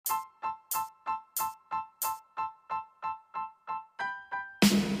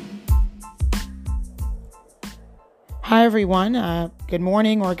Hi, everyone. Good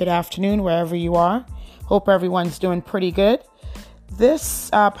morning or good afternoon, wherever you are. Hope everyone's doing pretty good. This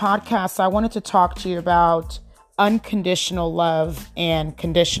podcast, I wanted to talk to you about unconditional love and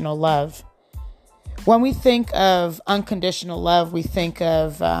conditional love. When we think of unconditional love, we think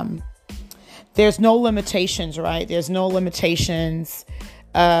of there's no limitations, right? There's no limitations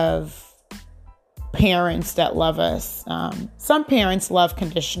of parents that love us. Some parents love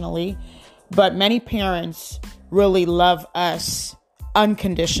conditionally, but many parents really love us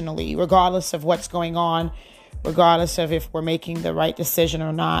unconditionally, regardless of what's going on, regardless of if we're making the right decision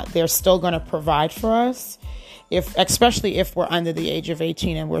or not. They're still going to provide for us, especially if we're under the age of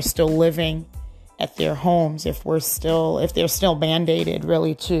 18 and we're still living at their homes, if they're still mandated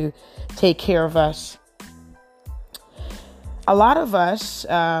really to take care of us. A lot of us,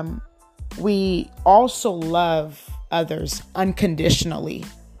 we also love others unconditionally.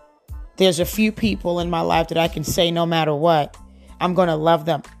 There's a few people in my life that I can say no matter what, I'm going to love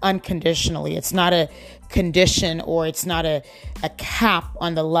them unconditionally. It's not a condition or it's not a cap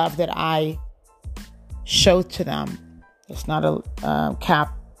on the love that I show to them. It's not a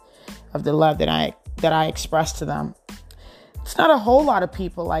cap of the love that I express to them. It's not a whole lot of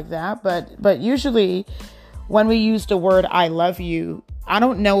people like that, but usually when we use the word I love you, I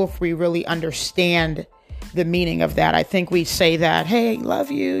don't know if we really understand the meaning of that. I think we say that, hey, love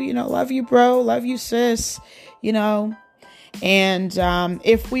you, love you, bro, love you, sis, and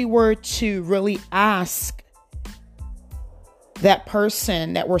if we were to really ask that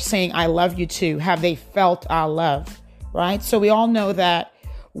person that we're saying I love you to, have they felt our love, right? So we all know that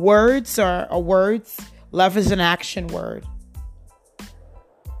words are words. Love is an action word.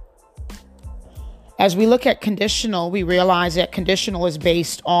 As we look at conditional, we realize that conditional is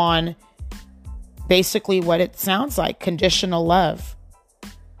based on basically what it sounds like, conditional love.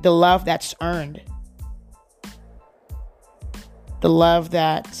 The love that's earned. The love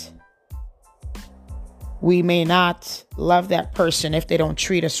that we may not love that person if they don't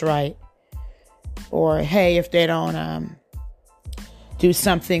treat us right. Or, hey, if they don't do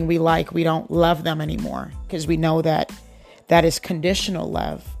something we like, we don't love them anymore. Because we know that is conditional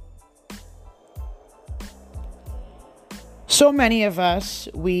love. So many of us,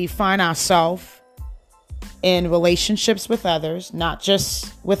 we find ourselves in relationships with others, not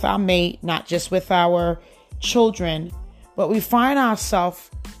just with our mate, not just with our children, but we find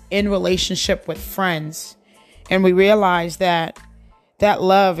ourselves in relationship with friends, and we realize that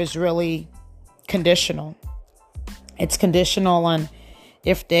love is really conditional. It's conditional on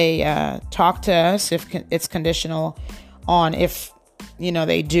if they talk to us, if it's conditional on if,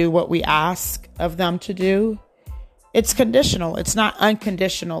 they do what we ask of them to do. It's conditional. It's not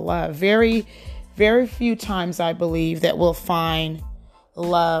unconditional love. Very, very few times I believe that we'll find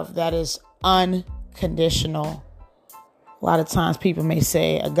love that is unconditional. A lot of times people may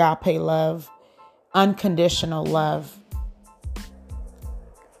say agape love, unconditional love.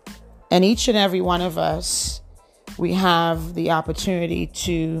 And each and every one of us, we have the opportunity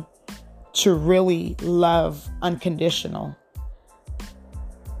to really love unconditional.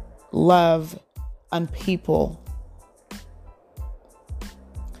 Love on people.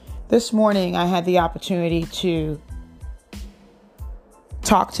 This morning, I had the opportunity to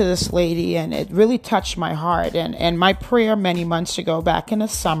talk to this lady, and it really touched my heart. And my prayer many months ago, back in the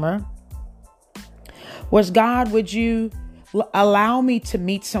summer, was, God, would you allow me to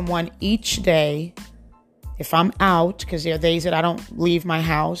meet someone each day if I'm out, because there are days that I don't leave my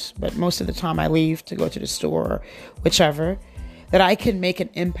house, but most of the time I leave to go to the store or whichever, that I can make an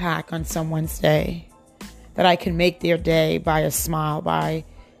impact on someone's day, that I can make their day by a smile, by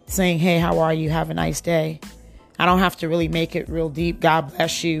saying, hey, how are you? Have a nice day. I don't have to really make it real deep. God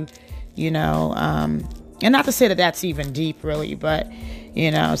bless you, and not to say that that's even deep really, but,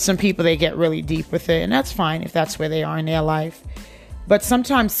 some people, they get really deep with it, and that's fine if that's where they are in their life. But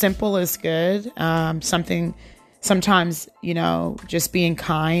sometimes simple is good. Sometimes, just being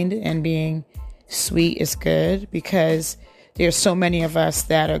kind and being sweet is good, because there's so many of us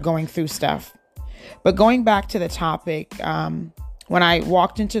that are going through stuff. But going back to the topic, when I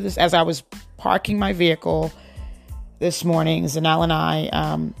walked into this, as I was parking my vehicle this morning, Zanelle and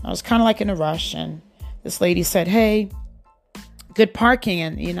I was kind of like in a rush, and this lady said, hey, good parking.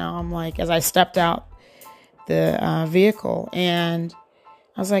 And, I'm like, as I stepped out the vehicle, and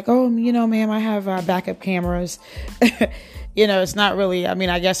I was like, oh, ma'am, I have backup cameras. It's not really,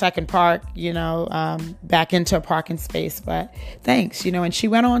 I guess I can park, back into a parking space, but thanks, and she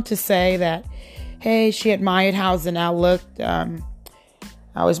went on to say that, hey, she admired how Zanelle looked.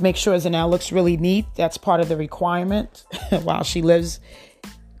 I always make sure Zanelle looks really neat. That's part of the requirement while she lives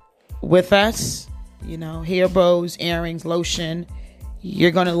with us. hair bows, earrings, lotion.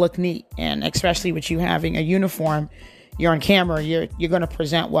 You're going to look neat. And especially with you having a uniform, you're on camera, you're going to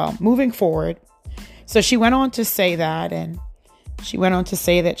present well moving forward. So she went on to say that, and she went on to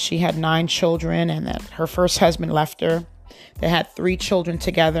say that she had 9 children and that her first husband left her. They had 3 children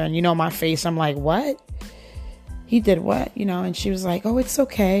together. And my face, I'm like, what? He did what? And she was like, oh, it's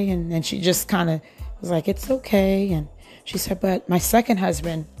okay. And then she just kind of was like, it's okay. And she said, but my second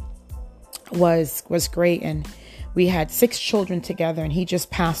husband was great. And we had 6 children together, and he just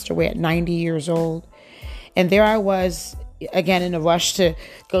passed away at 90 years old. And there I was, again, in a rush to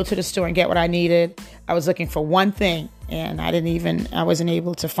go to the store and get what I needed. I was looking for one thing, and I wasn't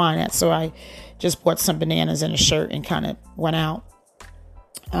able to find it. So I just bought some bananas and a shirt and kind of went out,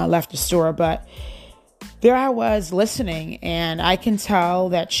 left the store. But there I was listening, and I can tell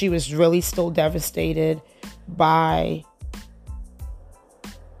that she was really still devastated by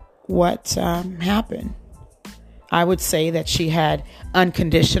what happened. I would say that she had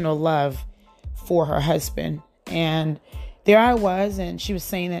unconditional love for her husband. And there I was, and she was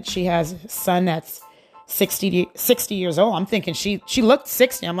saying that she has a son that's 60 years old. I'm thinking she looked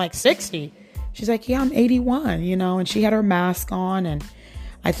 60. I'm like, 60? She's like, yeah, I'm 81, and she had her mask on. And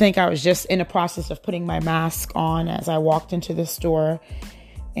I think I was just in the process of putting my mask on as I walked into the store.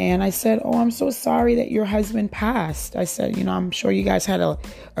 And I said, oh, I'm so sorry that your husband passed. I said, I'm sure you guys had a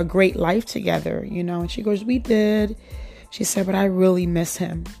great life together, And she goes, we did. She said, but I really miss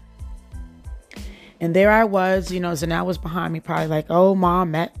him. And there I was, Zanelle was behind me, probably like, oh,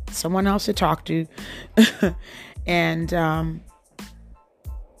 Mom, met someone else to talk to. And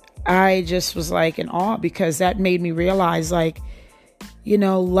I just was like in awe, because that made me realize, like,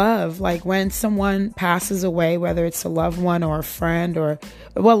 love, like when someone passes away, whether it's a loved one or a friend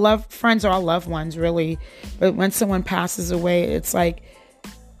friends are all loved ones, really. But when someone passes away, it's like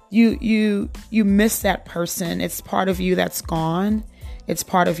you miss that person. It's part of you that's gone. It's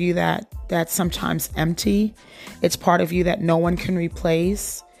part of you that's sometimes empty. It's part of you that no one can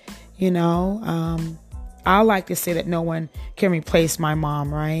replace. I like to say that no one can replace my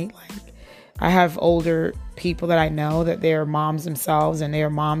mom, right? Like, I have older people that I know that they're moms themselves, and they're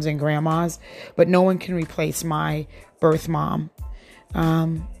moms and grandmas, but no one can replace my birth mom.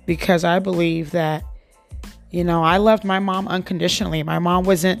 Because I believe that, I loved my mom unconditionally. My mom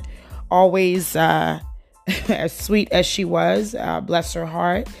wasn't always as sweet as she was, bless her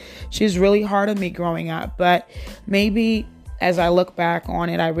heart. She was really hard on me growing up, but maybe as I look back on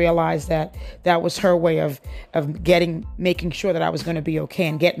it, I realized that was her way of making sure that I was going to be okay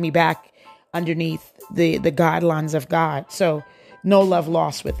and getting me back underneath the guidelines of God. So no love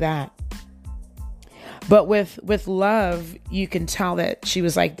lost with that. But with love, you can tell that she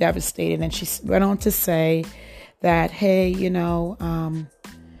was like devastated. And she went on to say that, hey,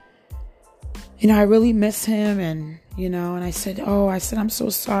 I really miss him. And, and I said, I'm so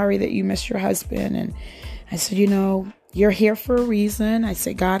sorry that you miss your husband. And I said, you're here for a reason. I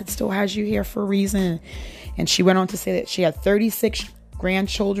said, God still has you here for a reason. And she went on to say that she had 36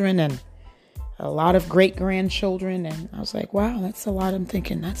 grandchildren and a lot of great grandchildren. And I was like, wow, that's a lot. I'm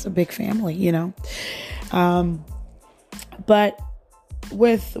thinking that's a big family, But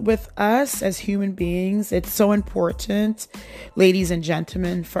with us as human beings, it's so important, ladies and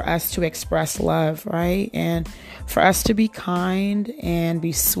gentlemen, for us to express love, right? And for us to be kind and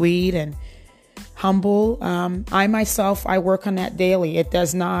be sweet and humble. I myself, I work on that daily. It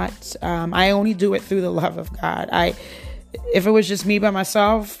does not, I only do it through the love of God. If it was just me by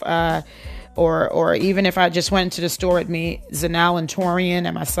myself, or even if I just went to the store with me, Zanelle and Torian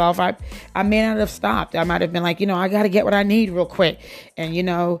and myself, I may not have stopped. I might have been like, I got to get what I need real quick and,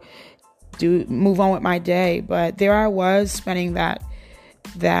 move on with my day. But there I was spending that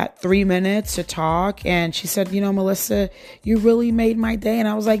 3 minutes to talk. And she said, Melissa, you really made my day. And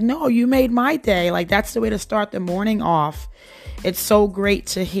I was like, no, you made my day. Like, that's the way to start the morning off. It's so great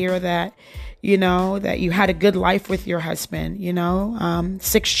to hear that, that you had a good life with your husband,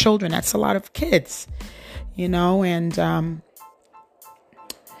 6 children. That's a lot of kids, and,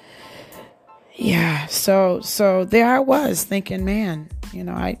 yeah. So there I was thinking, man,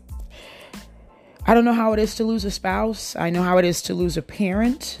 I don't know how it is to lose a spouse. I know how it is to lose a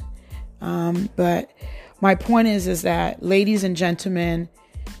parent. But my point is that, ladies and gentlemen,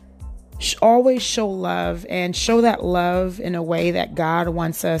 always show love, and show that love in a way that God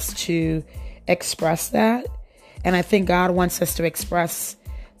wants us to express that. And I think God wants us to express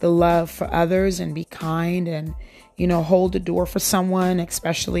the love for others and be kind and, hold the door for someone,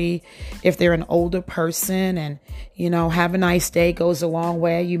 especially if they're an older person, and, have a nice day goes a long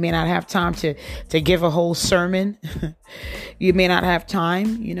way. You may not have time to give a whole sermon. You may not have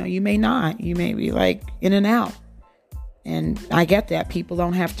time, you may not, you may be like in and out. And I get that people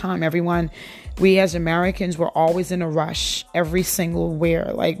don't have time. We as Americans, we're always in a rush every single where.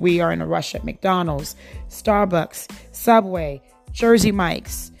 Like we are in a rush at McDonald's, Starbucks, Subway, Jersey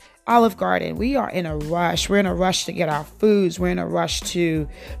Mike's, Olive Garden. We are in a rush. We're in a rush to get our foods. We're in a rush to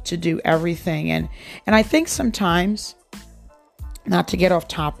do everything. And I think sometimes, not to get off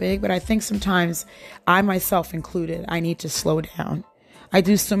topic, but I think sometimes I myself included, I need to slow down. I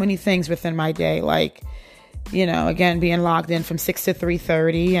do so many things within my day, like, again, being logged in from 6 to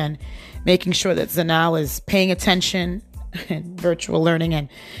 3:30 and making sure that Zanel is paying attention and virtual learning and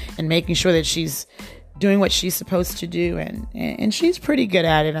making sure that she's doing what she's supposed to do. And she's pretty good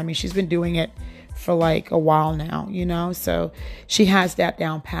at it. I mean, she's been doing it for like a while now, so she has that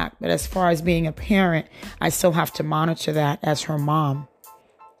down pat. But as far as being a parent, I still have to monitor that as her mom.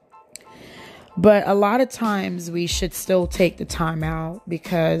 But a lot of times we should still take the time out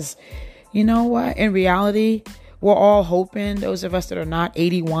because you know what? In reality, we're all hoping, those of us that are not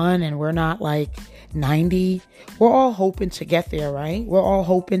 81 and we're not like 90, we're all hoping to get there, right? We're all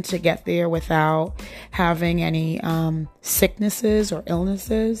hoping to get there without having any sicknesses or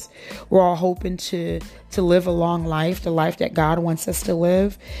illnesses. We're all hoping to live a long life, the life that God wants us to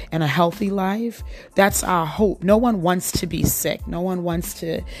live, and a healthy life. That's our hope. No one wants to be sick. No one wants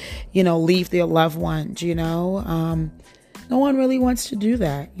to, leave their loved ones, No one really wants to do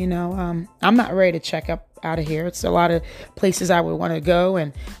that, I'm not ready to check up out of here. It's a lot of places I would want to go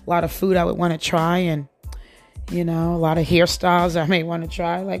and a lot of food I would want to try and, a lot of hairstyles I may want to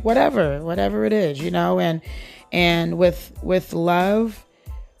try, like whatever it is, and with love,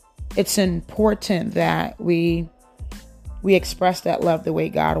 it's important that we express that love the way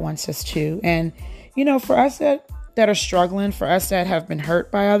God wants us to. And, for us that are struggling, for us that have been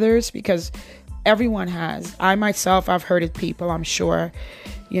hurt by others, because everyone has. I myself, I've hurted people, I'm sure,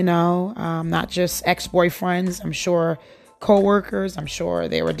 not just ex-boyfriends, I'm sure co-workers, I'm sure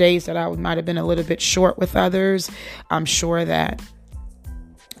there were days that I might have been a little bit short with others. I'm sure that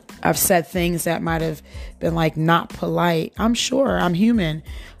I've said things that might have been like not polite. I'm sure I'm human,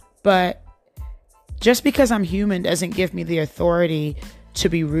 but just because I'm human doesn't give me the authority to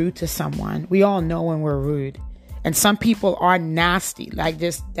be rude to someone. We all know when we're rude. And some people are nasty, like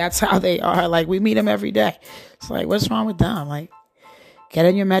this. That's how they are. Like we meet them every day. It's like, what's wrong with them? Like, get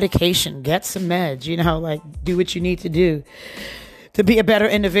on your medication, get some meds, like do what you need to do to be a better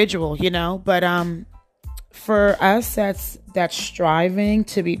individual, But for us, that's striving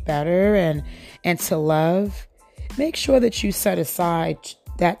to be better and to love. Make sure that you set aside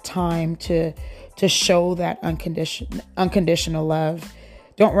that time to show that unconditional love.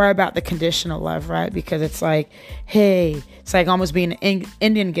 Don't worry about the conditional love, right? Because it's like, hey, it's like almost being an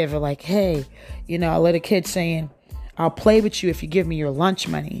Indian giver. Like, hey, a little kid saying, I'll play with you if you give me your lunch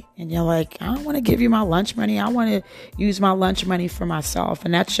money. And you're like, I don't want to give you my lunch money. I want to use my lunch money for myself.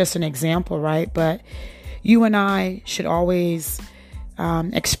 And that's just an example, right? But you and I should always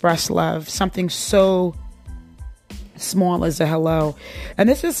express love. Something so small as a hello. And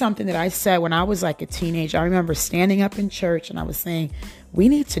this is something that I said when I was like a teenager. I remember standing up in church and I was saying, we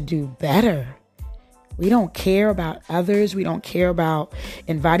need to do better. We don't care about others. We don't care about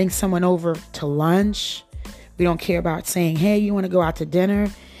inviting someone over to lunch. We don't care about saying, hey, you want to go out to dinner?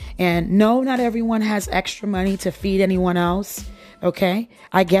 And no, not everyone has extra money to feed anyone else. Okay,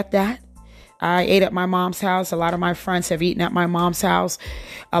 I get that. I ate at my mom's house. A lot of my friends have eaten at my mom's house.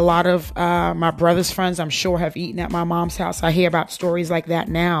 A lot of my brother's friends, I'm sure, have eaten at my mom's house. I hear about stories like that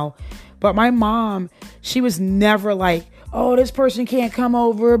now. But my mom, she was never like, oh, this person can't come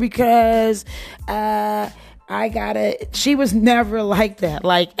over because she was never like that,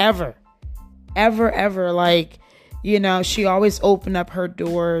 like ever. Like, she always opened up her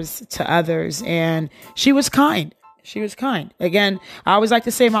doors to others and she was kind. Again, I always like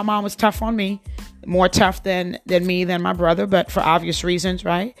to say my mom was tough on me, more tough than my brother, but for obvious reasons,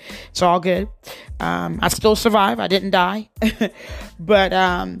 right? It's all good. I still survive. I didn't die. But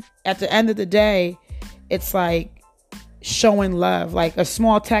at the end of the day, it's like showing love, like a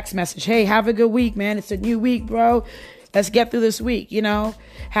small text message. Hey, have a good week, man. It's a new week, bro. Let's get through this week,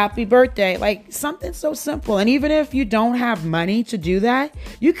 happy birthday, like something so simple. And even if you don't have money to do that,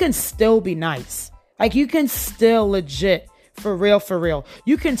 you can still be nice. Like you can still legit, for real.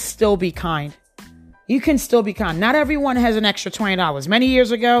 You can still be kind. Not everyone has an extra $20. Many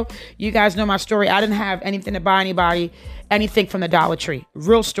years ago, you guys know my story. I didn't have anything to buy anybody anything from the Dollar Tree.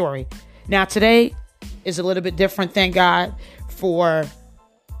 Real story. Now today, is a little bit different. Thank God for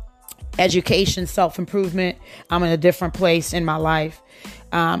education, self-improvement. I'm in a different place in my life.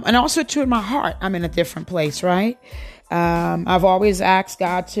 And also too in my heart, I'm in a different place, right? I've always asked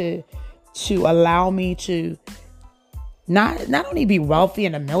God to allow me to not only be wealthy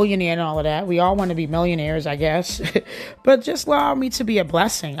and a millionaire and all of that. We all want to be millionaires, I guess, but just allow me to be a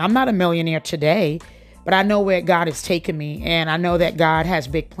blessing. I'm not a millionaire today, but I know where God has taken me, and I know that God has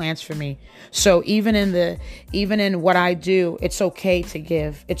big plans for me. So even in what I do, it's okay to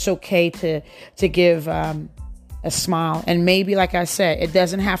give. It's okay to give a smile. And maybe, like I said, it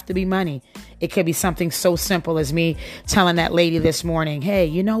doesn't have to be money. It could be something so simple as me telling that lady this morning, hey,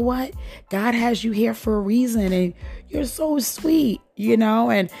 you know what? God has you here for a reason, and you're so sweet,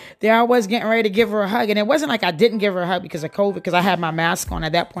 and there I was getting ready to give her a hug. And it wasn't like I didn't give her a hug because of COVID, because I had my mask on.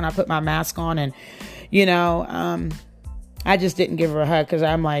 At that point, I put my mask on, and, I just didn't give her a hug because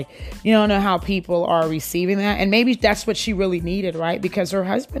I'm like, you don't know how people are receiving that. And maybe that's what she really needed, right? Because her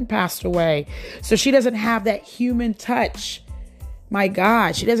husband passed away. So she doesn't have that human touch. My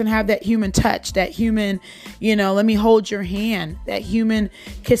God, she doesn't have that human touch, that human, let me hold your hand, that human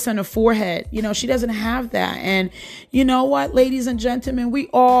kiss on the forehead. She doesn't have that. And you know what, ladies and gentlemen, we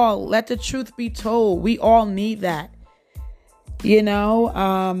all, let the truth be told, we all need that.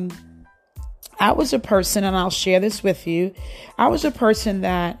 I was a person, and I'll share this with you. I was a person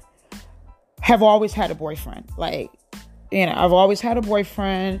that have always had a boyfriend. I've always had a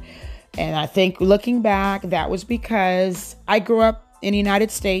boyfriend. And I think looking back, that was because I grew up in the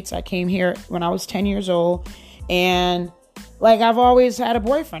United States. I came here when I was 10 years old. And I've always had a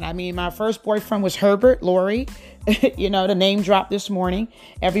boyfriend. I mean, my first boyfriend was Herbert Laurie. The name dropped this morning.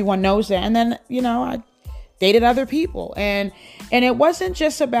 Everyone knows that. And then, I dated other people. And it wasn't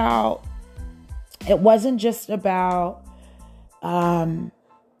just about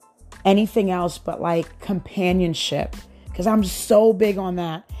anything else but companionship, because I'm so big on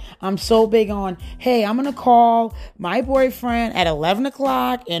that. I'm so big on, hey, I'm going to call my boyfriend at 11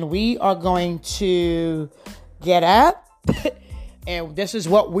 o'clock and we are going to get up and this is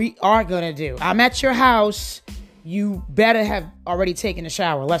what we are going to do. I'm at your house. You better have already taken a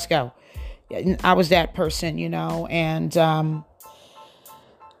shower. Let's go. I was that person,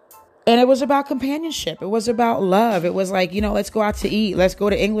 and it was about companionship. It was about love. It was like, let's go out to eat. Let's go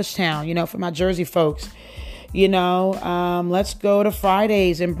to Englishtown, for my Jersey folks. Let's go to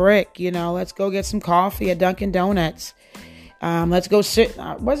Fridays in Brick. Let's go get some coffee at Dunkin' Donuts. Let's go sit.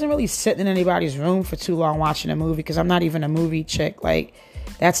 I wasn't really sitting in anybody's room for too long watching a movie because I'm not even a movie chick.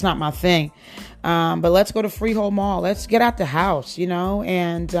 That's not my thing. But let's go to Freehold Mall. Let's get out the house,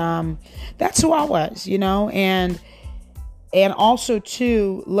 and that's who I was, And also,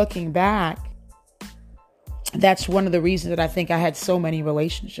 too, looking back, that's one of the reasons that I think I had so many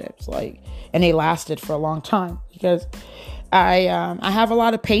relationships, and they lasted for a long time because I have a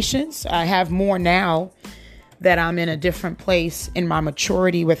lot of patience. I have more now that I'm in a different place in my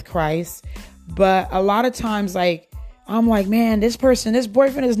maturity with Christ. But a lot of times, I'm like, man, this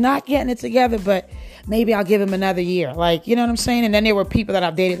boyfriend is not getting it together, but maybe I'll give him another year. You know what I'm saying? And then there were people that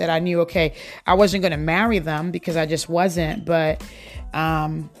I've dated that I knew, okay, I wasn't going to marry them because I just wasn't. But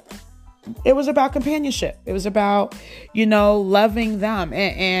it was about companionship. It was about, loving them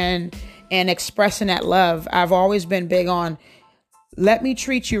and expressing that love. I've always been big on, let me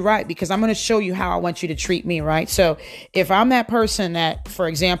treat you right because I'm going to show you how I want you to treat me, right? So if I'm that person that, for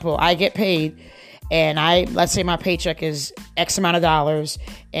example, I get paid, and let's say my paycheck is X amount of dollars,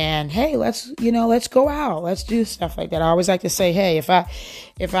 and hey, let's go out. Let's do stuff like that. I always like to say, hey, if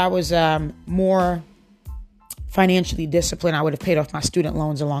I was more financially disciplined, I would have paid off my student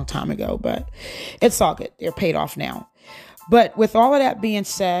loans a long time ago, but it's all good. They're paid off now. But with all of that being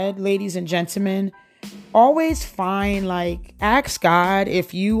said, ladies and gentlemen, always ask God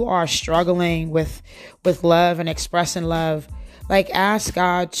if you are struggling with love and expressing love. Ask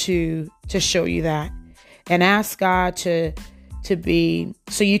God to show you that, and ask God to be,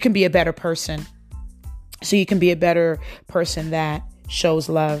 so you can be a better person. So you can be a better person that shows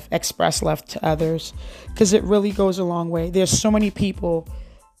love, express love to others, because it really goes a long way. There's so many people,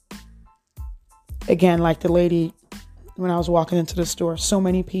 again, like the lady when I was walking into the store, so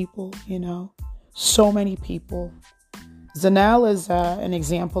many people, so many people. Zanelle is an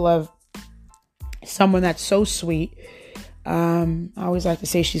example of someone that's so sweet. I always like to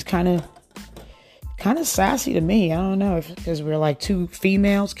say she's kind of sassy to me. I don't know if because we're two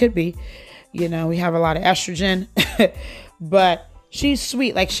females, could be, we have a lot of estrogen, but she's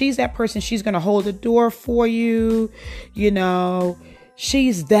sweet. She's that person. She's going to hold the door for you.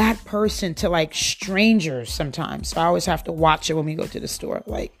 she's that person to like strangers sometimes. So I always have to watch it when we go to the store.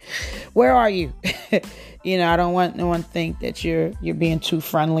 Like, where are you? I don't want no one to think that you're being too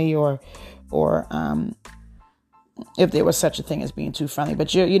friendly or if there was such a thing as being too friendly.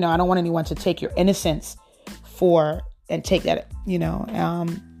 But I don't want anyone to take your innocence and take that,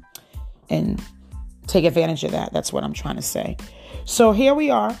 and take advantage of that. That's what I'm trying to say. So here we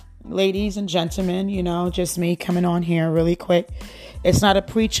are, ladies and gentlemen, just me coming on here really quick. It's not a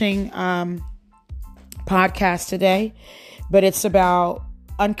preaching podcast today, but it's about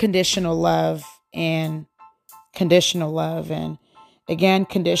unconditional love and conditional love. And again,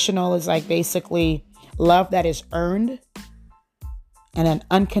 conditional is like basically love that is earned. And then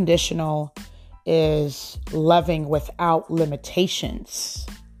unconditional is loving without limitations.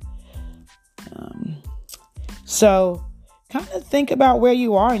 So kind of think about where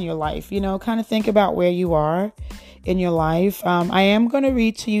you are in your life, kind of think about where you are in your life. I am going to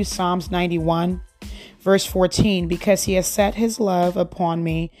read to you Psalms 91, verse 14, because he has set his love upon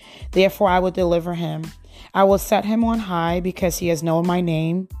me. Therefore, I will deliver him. I will set him on high because he has known my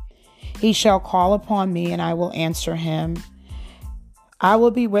name. He shall call upon me and I will answer him. I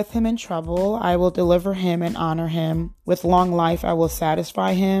will be with him in trouble. I will deliver him and honor him. With long life, I will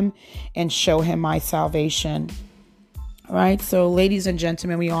satisfy him and show him my salvation. All right. So, ladies and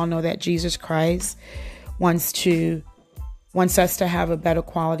gentlemen, we all know that Jesus Christ wants us to have a better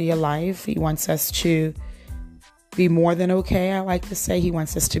quality of life. He wants us to be more than okay. I like to say he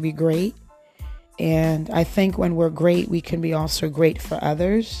wants us to be great. And I think when we're great, we can be also great for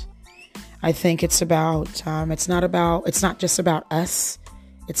others. I think it's about, it's not just about us.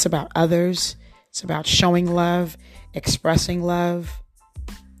 It's about others. It's about showing love, expressing love.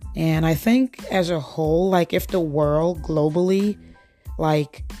 And I think as a whole, like if the world globally,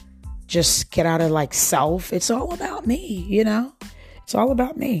 like just get out of like self, it's all about me, it's all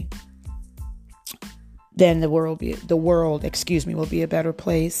about me. Then the world will be a better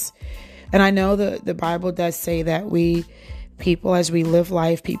place. And I know the Bible does say that people, as we live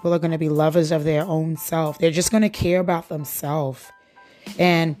life, people are going to be lovers of their own self. They're just going to care about themselves.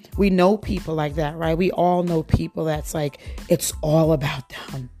 And we know people like that, right? We all know people that's like, it's all about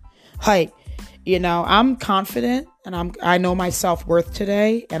them. Like, I'm confident and I know my self-worth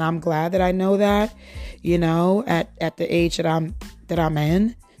today. And I'm glad that I know that, at the age that I'm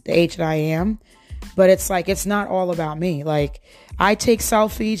in, the age that I am. But it's like, it's not all about me. Like, I take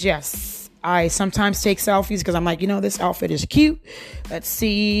selfies. Yes. I sometimes take selfies because I'm like, this outfit is cute. Let's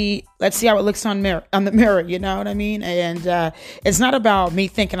see how it looks on the mirror. You know what I mean? And it's not about me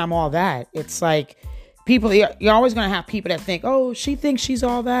thinking I'm all that. It's like people, you're always going to have people that think, oh, she thinks she's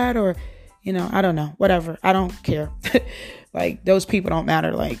all that, or, I don't know, whatever. I don't care. Like those people don't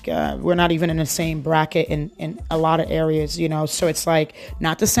matter. Like we're not even in the same bracket in a lot of areas, so it's like,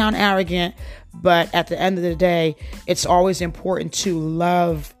 not to sound arrogant, but at the end of the day, it's always important to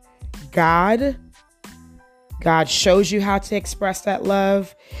love God. God shows you how to express that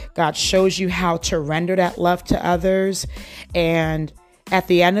love. God shows you how to render that love to others. And at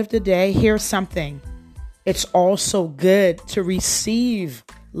the end of the day, here's something. It's also good to receive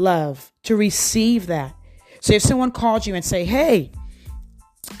love, to receive that. So if someone called you and say, hey,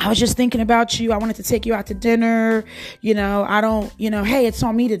 I was just thinking about you. I wanted to take you out to dinner. Hey, it's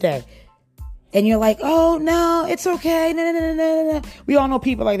on me today. And you're like, oh, no, it's okay. No. We all know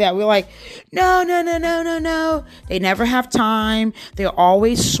people like that. We're like, no. They never have time. They're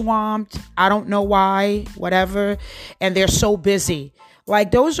always swamped. I don't know why, whatever. And they're so busy.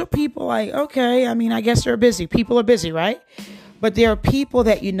 Like, those are people like, okay, I guess they're busy. People are busy, right? But there are people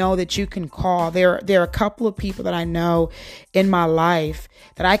that that you can call. There are a couple of people that I know in my life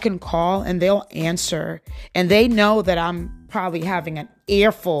that I can call and they'll answer. And they know that I'm probably having a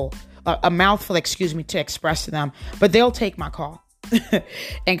mouthful, to express to them, but they'll take my call.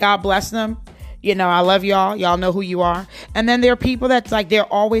 And God bless them. I love y'all. Y'all know who you are. And then there are people that's like,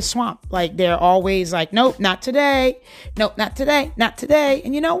 they're always swamped. Like they're always like, nope, not today. Nope, not today. Not today.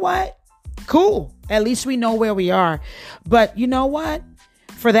 And you know what? Cool. At least we know where we are. But you know what?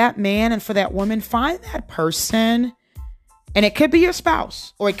 For that man and for that woman, find that person. And it could be your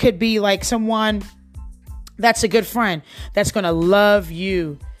spouse, or it could be like someone that's a good friend that's going to love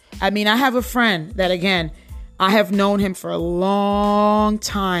you. I have a friend that, again, I have known him for a long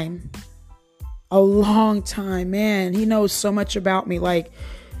time. Man. He knows so much about me, like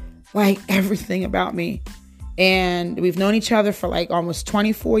everything about me. And we've known each other for like almost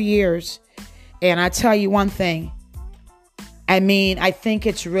 24 years. And I tell you one thing. I think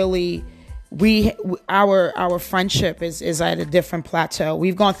it's really, our friendship is at a different plateau.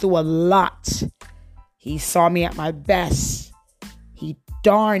 We've gone through a lot. He saw me at my best. He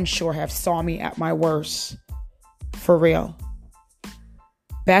darn sure have saw me at my worst. For real.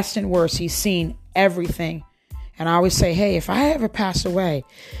 Best and worst, he's seen everything. And I always say, hey, if I ever pass away,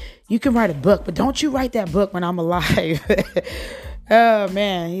 you can write a book, but don't you write that book when I'm alive. Oh,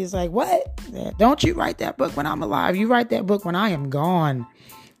 man. He's like, what? Don't you write that book when I'm alive. You write that book when I am gone.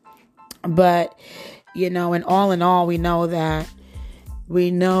 But, and all in all, we know that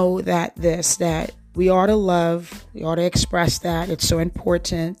we ought to love, we ought to express that. It's so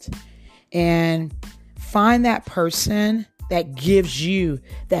important. And find that person that gives you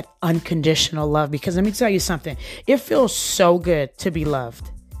that unconditional love. Because let me tell you something, it feels so good to be loved.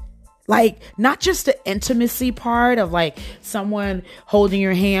 Like, not just the intimacy part of like someone holding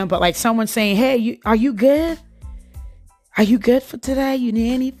your hand, but like someone saying, hey, are you good? Are you good for today? You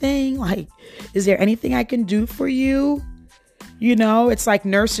need anything? Like, is there anything I can do for you? It's like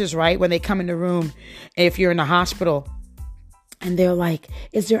nurses, right? When they come in the room, if you're in the hospital and they're like,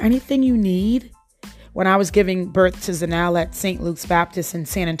 is there anything you need? When I was giving birth to Zanelle at St. Luke's Baptist in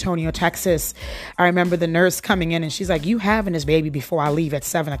San Antonio, Texas, I remember the nurse coming in and she's like, you having this baby before I leave at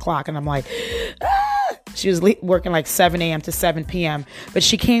 7:00. And I'm like, ah! She was working like 7 a.m. to 7 p.m. But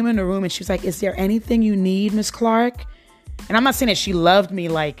she came in the room and she was like, is there anything you need, Miss Clark? And I'm not saying that she loved me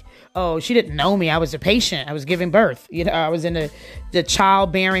like, oh, she didn't know me. I was a patient. I was giving birth. I was in the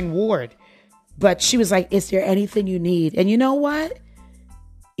childbearing ward. But she was like, is there anything you need? And you know what?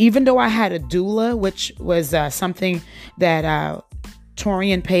 Even though I had a doula, which was something that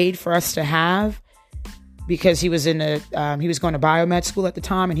Torian paid for us to have, because he was he was going to biomed school at the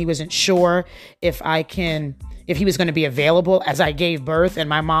time, and he wasn't sure if he was going to be available as I gave birth, and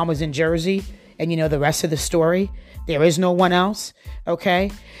my mom was in Jersey, and the rest of the story. There is no one else,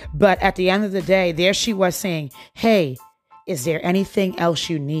 okay? But at the end of the day, there she was saying, hey, is there anything else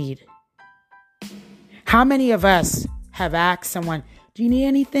you need? How many of us have asked someone, do you need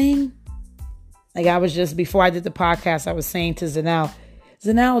anything? Like I was just, before I did the podcast, I was saying to Zanelle,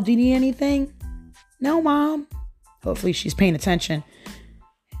 do you need anything? No, Mom. Hopefully she's paying attention.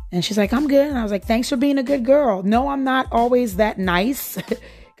 And she's like, I'm good. And I was like, thanks for being a good girl. No, I'm not always that nice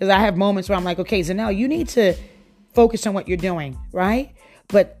because I have moments where I'm like, okay, Zanelle, you need to focus on what you're doing, right?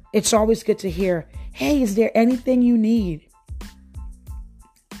 But it's always good to hear, hey, is there anything you need?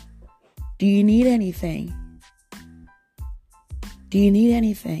 Do you need anything? Do you need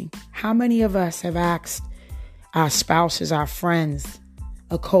anything? How many of us have asked our spouses, our friends,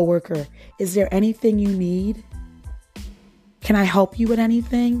 a coworker, is there anything you need? Can I help you with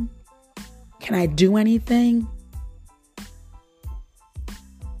anything? Can I do anything?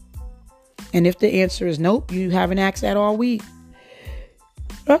 And if the answer is nope, you haven't asked that all week.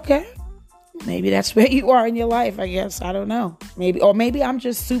 Okay. Maybe that's where you are in your life, I guess. I don't know. Maybe I'm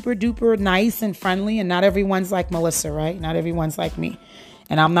just super duper nice and friendly and not everyone's like Melissa, right? Not everyone's like me.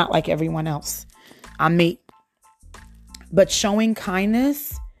 And I'm not like everyone else. I'm me. But showing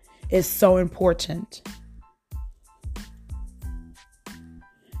kindness is so important.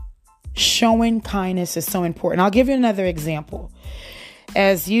 Showing kindness is so important. I'll give you another example.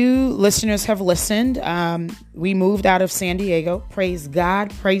 As you listeners have listened, we moved out of San Diego. Praise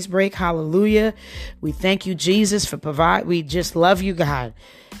God. Praise break. Hallelujah. We thank you, Jesus, for provide. We just love you, God.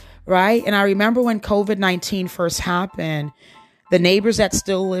 Right? And I remember when COVID-19 first happened, the neighbors that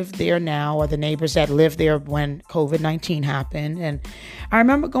still live there now are the neighbors that lived there when COVID-19 happened. And I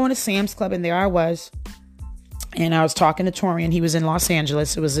remember going to Sam's Club, and there I was. And I was talking to Torian. He was in Los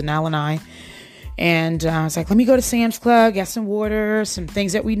Angeles. It was Zanelle and I. And I was like, let me go to Sam's Club, get some water, some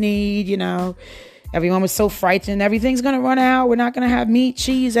things that we need, Everyone was so frightened. Everything's going to run out. We're not going to have meat,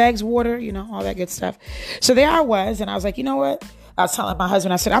 cheese, eggs, water, all that good stuff. So there I was. And I was like, you know what? I was telling my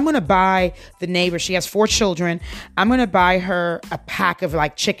husband, I said, I'm going to buy the neighbor. She has 4 children. I'm going to buy her a pack of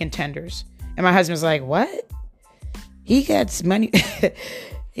like chicken tenders. And my husband was like, what? He gets money.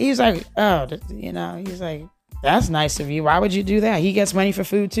 He was like, oh, he's like, that's nice of you. Why would you do that? He gets money for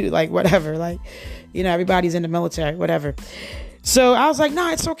food too. Like whatever. Like, everybody's in the military, whatever. So I was like, no,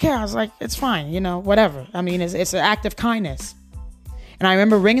 it's okay. I was like, it's fine. Whatever. I mean, it's an act of kindness. And I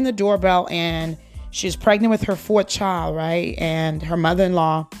remember ringing the doorbell, and she was pregnant with her 4th child, right? And her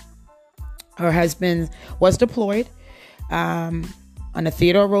mother-in-law, her husband was deployed on the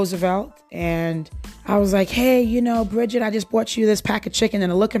Theodore Roosevelt. And I was like, hey, Bridget, I just bought you this pack of chicken.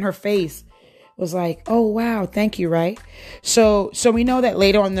 And the look in her face was like, oh, wow, thank you, right? So we know that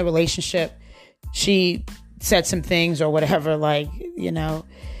later on in the relationship, she said some things or whatever, like,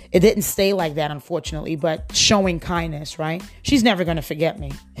 it didn't stay like that, unfortunately, but showing kindness, right? She's never going to forget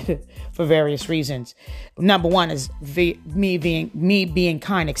me for various reasons. Number one is me being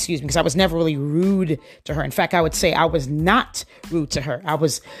kind, because I was never really rude to her. In fact, I would say I was not rude to her. I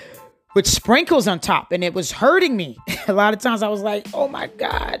was with sprinkles on top, and it was hurting me. A lot of times I was like, oh my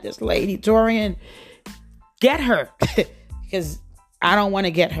God, this lady, Dorian, get her, because I don't want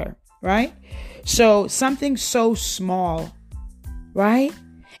to get her, right? So something so small, right?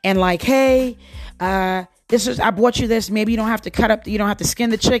 And like, hey, I bought you this. Maybe you don't have to you don't have to skin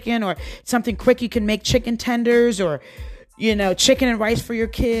the chicken, or something quick. You can make chicken tenders, or, chicken and rice for your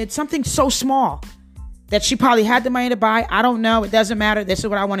kids. Something so small that she probably had the money to buy. I don't know. It doesn't matter. This is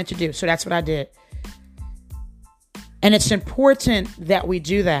what I wanted to do. So that's what I did. And it's important that we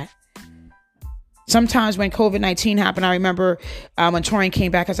do that. Sometimes when COVID-19 happened, I remember when Torian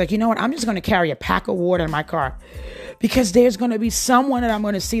came back, I was like, you know what? I'm just going to carry a pack of water in my car, because there's going to be someone that I'm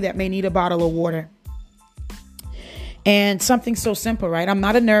going to see that may need a bottle of water. And something so simple, right? I'm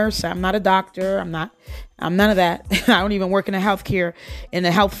not a nurse. I'm not a doctor. I'm none of that. I don't even work in the health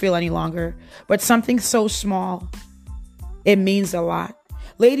field any longer. But something so small, it means a lot.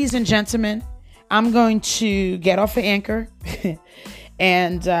 Ladies and gentlemen, I'm going to get off of Anchor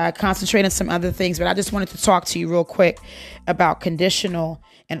and concentrate on some other things. But I just wanted to talk to you real quick about conditional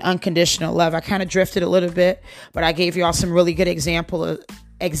and unconditional love. I kind of drifted a little bit, but I gave you all some really good examples,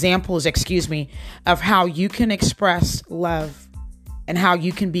 of how you can express love and how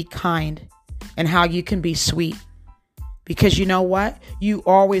you can be kind and how you can be sweet. Because you know what? You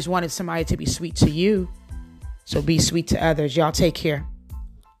always wanted somebody to be sweet to you. So be sweet to others. Y'all take care.